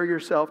prepare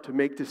yourself to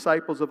make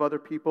disciples of other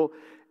people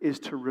is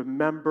to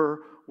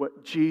remember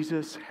what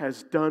Jesus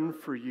has done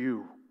for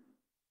you.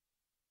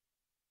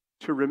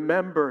 To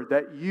remember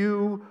that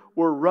you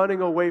were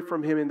running away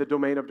from Him in the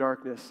domain of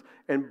darkness,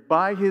 and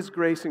by His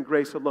grace and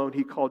grace alone,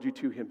 He called you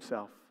to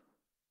Himself.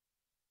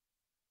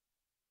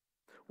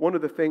 One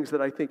of the things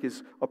that I think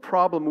is a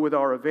problem with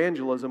our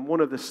evangelism,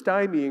 one of the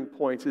stymieing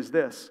points is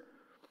this.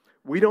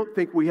 We don't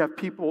think we have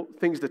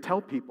things to tell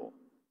people.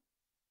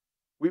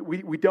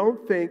 We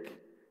don't think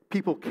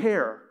people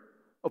care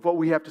of what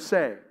we have to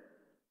say.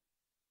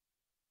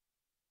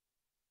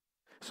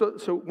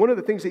 So one of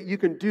the things that you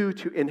can do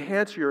to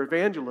enhance your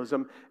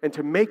evangelism and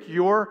to make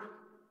your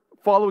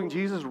following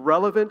Jesus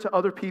relevant to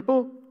other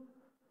people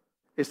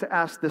is to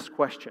ask this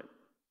question.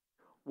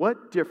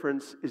 What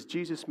difference is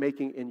Jesus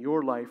making in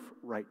your life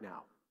right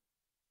now?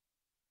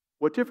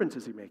 What difference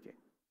is He making?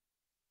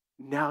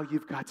 Now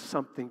you've got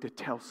something to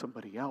tell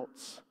somebody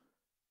else.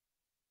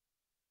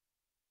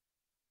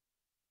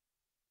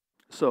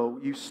 So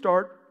you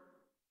start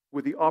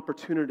with the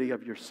opportunity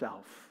of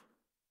yourself.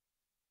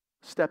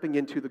 Stepping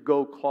into the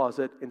go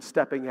closet and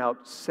stepping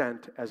out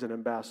sent as an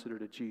ambassador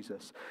to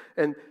Jesus.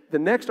 And the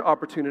next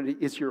opportunity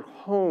is your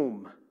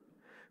home.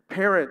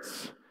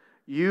 Parents,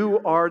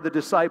 you are the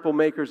disciple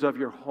makers of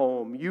your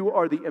home. You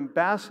are the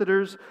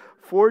ambassadors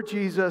for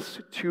Jesus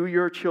to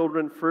your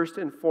children first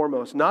and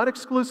foremost. Not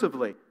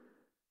exclusively,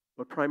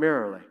 but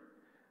primarily.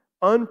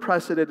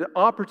 Unprecedented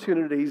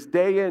opportunities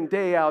day in,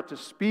 day out to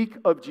speak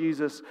of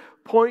Jesus,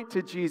 point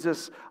to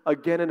Jesus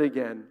again and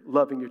again,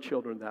 loving your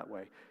children that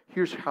way.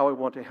 Here's how I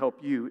want to help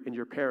you in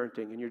your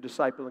parenting and your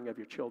discipling of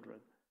your children.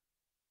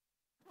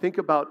 Think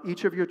about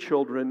each of your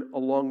children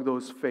along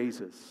those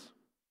phases.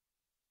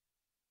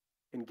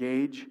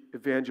 Engage,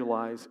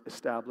 evangelize,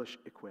 establish,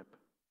 equip.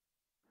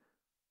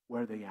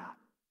 Where are they at?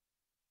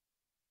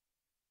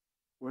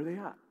 Where are they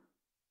at?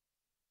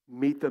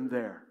 Meet them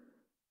there.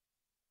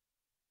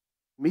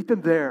 Meet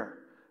them there.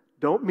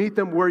 Don't meet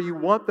them where you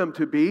want them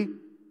to be.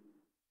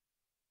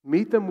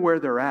 Meet them where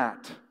they're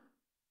at.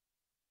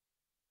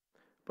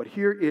 But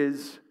here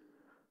is,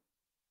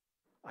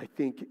 I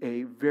think,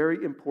 a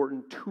very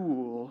important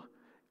tool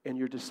in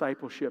your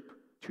discipleship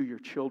to your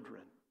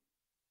children.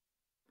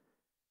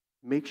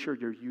 Make sure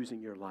you're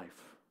using your life.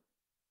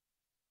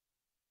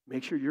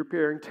 Make sure you're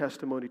bearing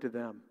testimony to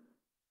them.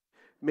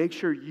 Make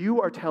sure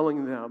you are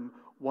telling them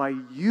why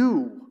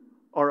you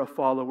are a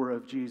follower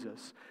of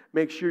Jesus.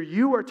 Make sure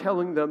you are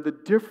telling them the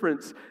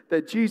difference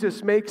that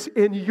Jesus makes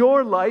in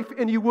your life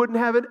and you wouldn't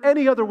have it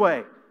any other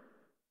way.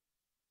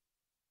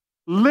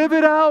 Live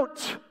it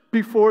out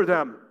before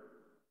them.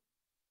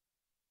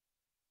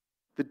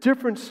 The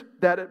difference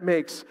that it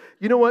makes.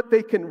 You know what?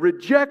 They can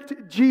reject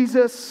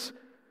Jesus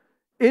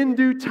in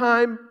due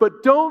time,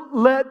 but don't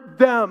let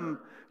them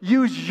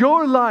use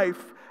your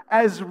life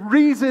as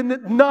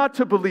reason not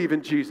to believe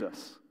in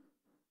Jesus.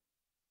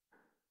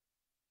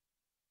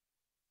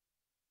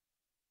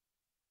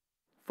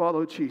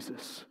 Follow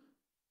Jesus.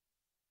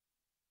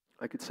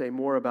 I could say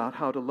more about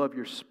how to love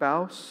your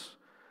spouse,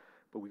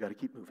 but we got to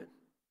keep moving.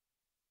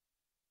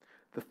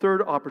 The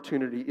third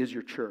opportunity is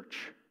your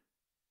church.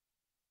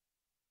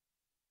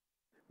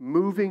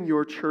 Moving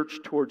your church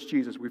towards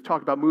Jesus. We've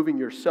talked about moving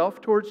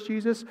yourself towards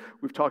Jesus.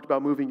 We've talked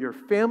about moving your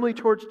family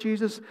towards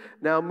Jesus.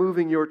 Now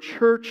moving your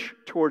church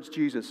towards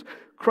Jesus.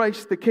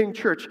 Christ the King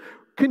Church.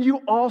 Can you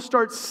all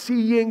start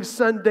seeing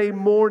Sunday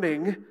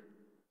morning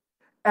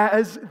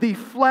as the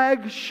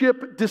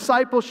flagship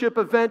discipleship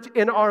event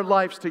in our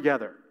lives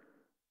together?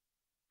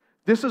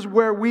 This is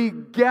where we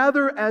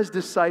gather as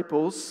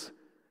disciples,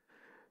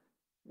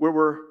 where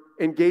we're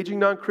engaging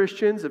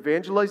non-Christians,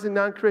 evangelizing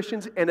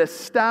non-Christians, and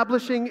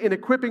establishing and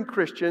equipping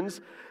Christians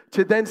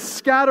to then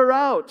scatter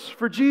out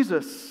for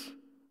Jesus,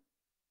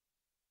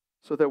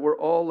 so that we're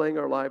all laying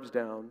our lives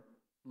down,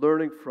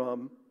 learning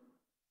from,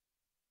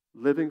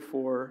 living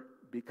for,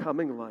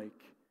 becoming like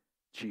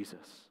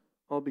Jesus,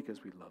 all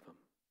because we love Him.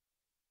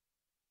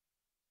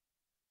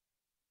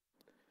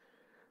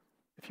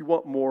 If you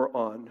want more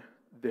on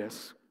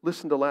this,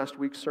 listen to last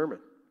week's sermon.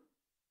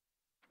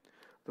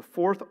 The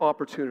fourth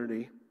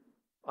opportunity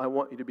I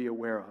want you to be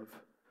aware of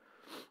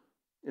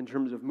in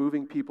terms of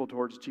moving people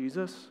towards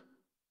Jesus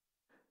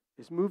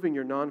is moving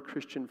your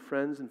non-Christian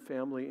friends and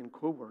family and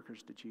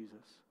co-workers to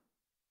Jesus.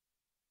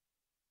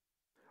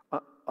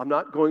 I'm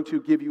not going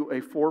to give you a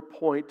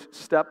 4-point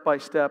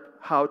step-by-step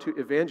how to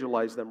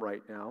evangelize them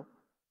right now.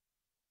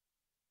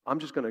 I'm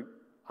going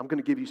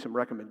to give you some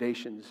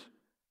recommendations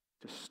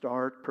to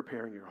start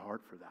preparing your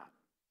heart for that.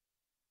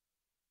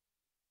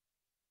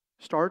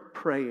 Start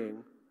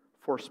praying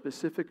for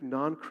specific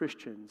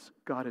non-Christians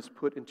God has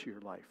put into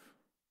your life.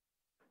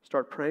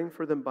 Start praying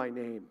for them by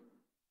name.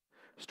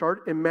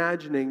 Start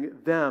imagining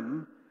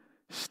them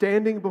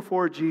standing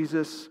before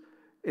Jesus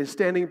and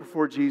standing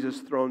before Jesus'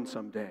 throne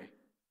someday.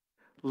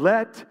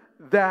 Let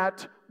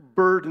that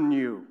burden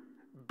you.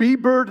 Be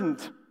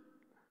burdened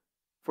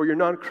for your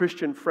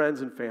non-Christian friends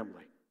and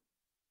family.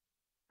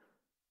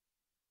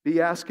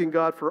 Be asking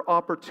God for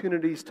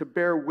opportunities to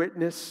bear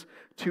witness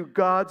to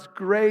God's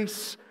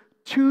grace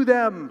to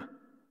them.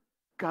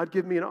 God,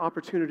 give me an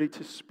opportunity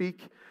to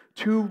speak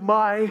to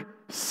my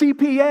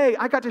CPA.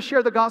 I got to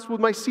share the gospel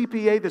with my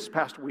CPA this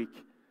past week.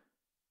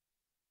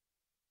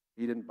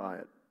 He didn't buy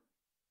it.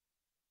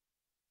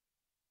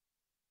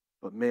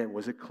 But man,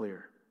 was it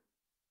clear.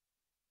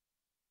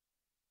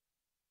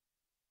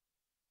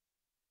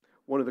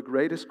 One of the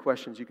greatest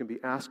questions you can be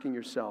asking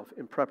yourself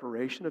in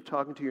preparation of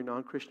talking to your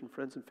non-Christian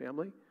friends and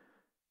family,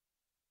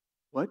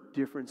 what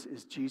difference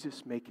is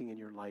Jesus making in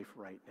your life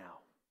right now?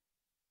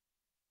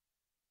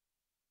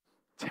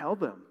 Tell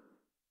them,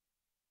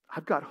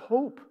 I've got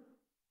hope.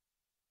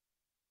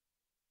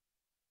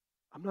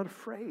 I'm not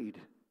afraid.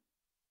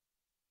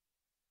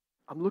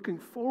 I'm looking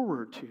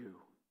forward to.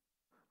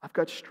 I've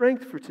got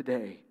strength for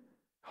today,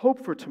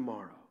 hope for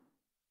tomorrow.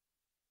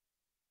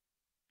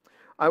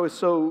 I was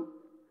so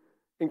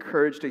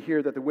encouraged to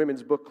hear that the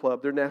Women's Book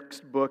Club, their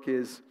next book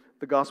is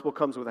The Gospel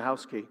Comes with a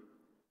House Key.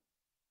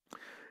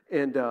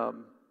 And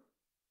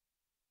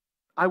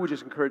I would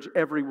just encourage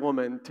every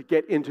woman to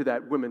get into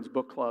that women's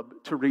book club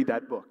to read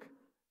that book,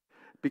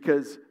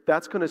 because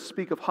that's going to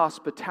speak of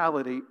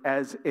hospitality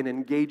as an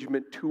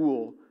engagement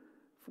tool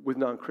with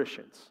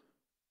non-Christians.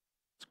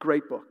 It's a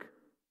great book.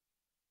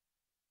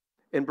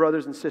 And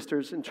brothers and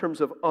sisters, in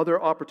terms of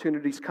other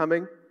opportunities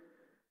coming,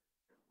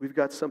 we've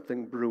got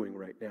something brewing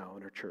right now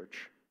in our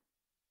church.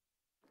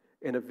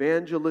 An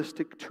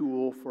evangelistic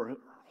tool for a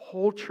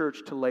whole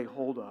church to lay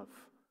hold of.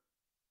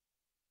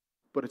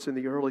 But it's in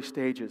the early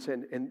stages,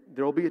 and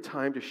there will be a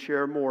time to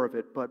share more of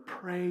it. But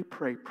pray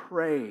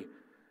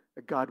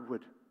that God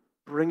would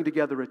bring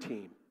together a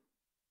team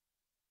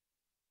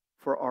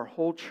for our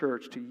whole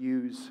church to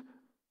use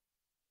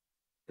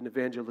an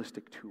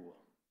evangelistic tool.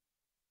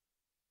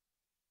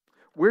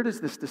 Where does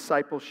this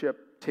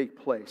discipleship take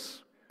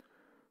place?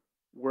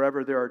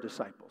 Wherever there are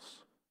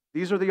disciples.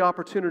 These are the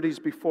opportunities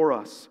before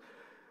us.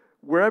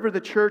 Wherever the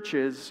church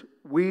is,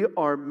 we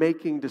are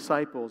making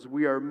disciples.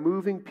 We are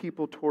moving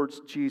people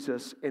towards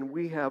Jesus, and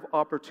we have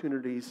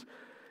opportunities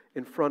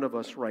in front of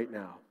us right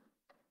now.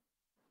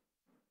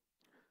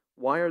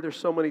 Why are there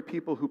so many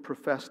people who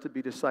profess to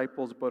be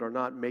disciples but are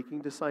not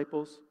making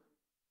disciples?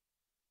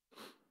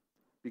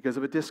 Because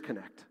of a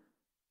disconnect.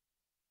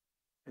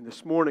 And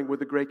this morning with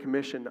the Great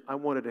Commission, I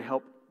wanted to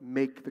help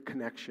make the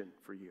connection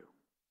for you.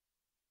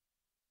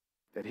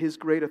 That His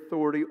great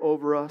authority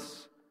over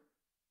us,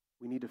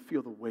 we need to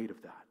feel the weight of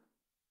that.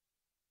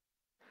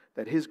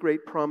 That His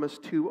great promise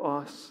to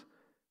us,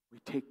 we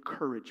take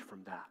courage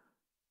from that.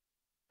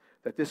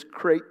 That this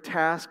great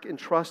task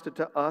entrusted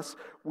to us,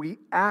 we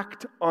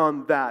act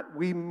on that.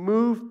 We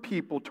move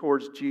people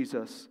towards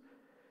Jesus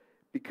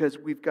because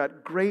we've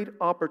got great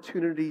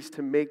opportunities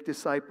to make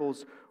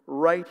disciples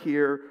right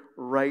here,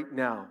 right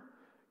now.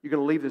 You're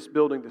going to leave this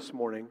building this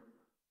morning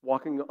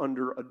walking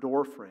under a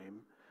door frame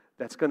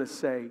that's going to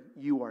say,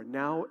 you are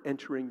now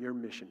entering your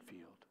mission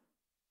field.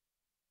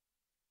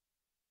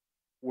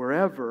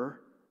 Wherever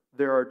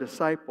there are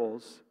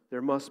disciples,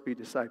 there must be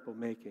disciple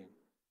making.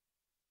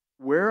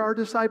 Where are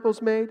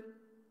disciples made?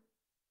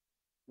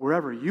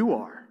 Wherever you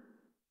are.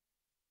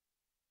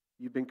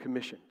 You've been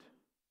commissioned.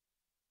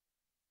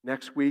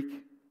 Next week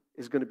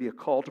is going to be a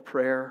call to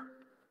prayer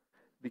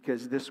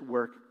because this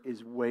work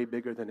is way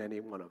bigger than any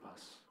one of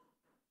us.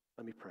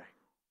 Let me pray.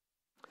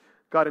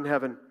 God in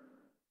heaven,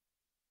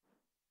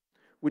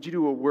 would you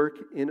do a work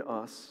in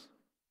us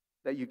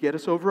that you get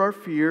us over our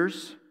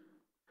fears,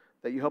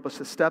 that you help us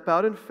to step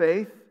out in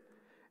faith,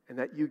 and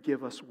that you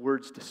give us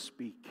words to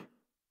speak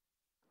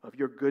of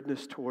your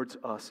goodness towards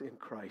us in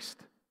Christ.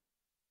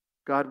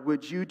 God,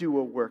 would you do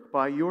a work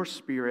by your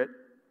Spirit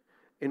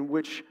in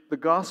which the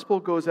gospel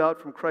goes out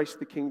from Christ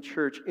the King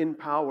Church in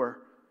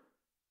power,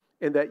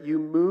 and that you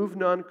move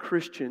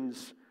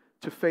non-Christians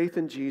to faith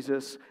in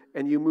Jesus,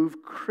 and you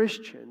move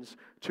Christians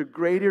to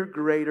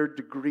greater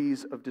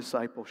degrees of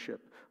discipleship,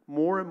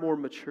 more and more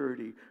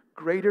maturity,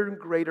 greater and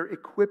greater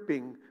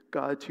equipping,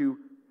 God, to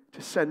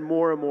send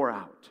more and more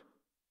out.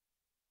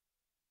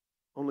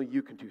 Only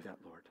you can do that,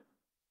 Lord.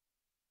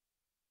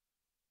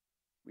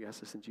 We ask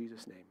this in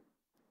Jesus' name.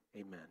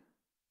 Amen.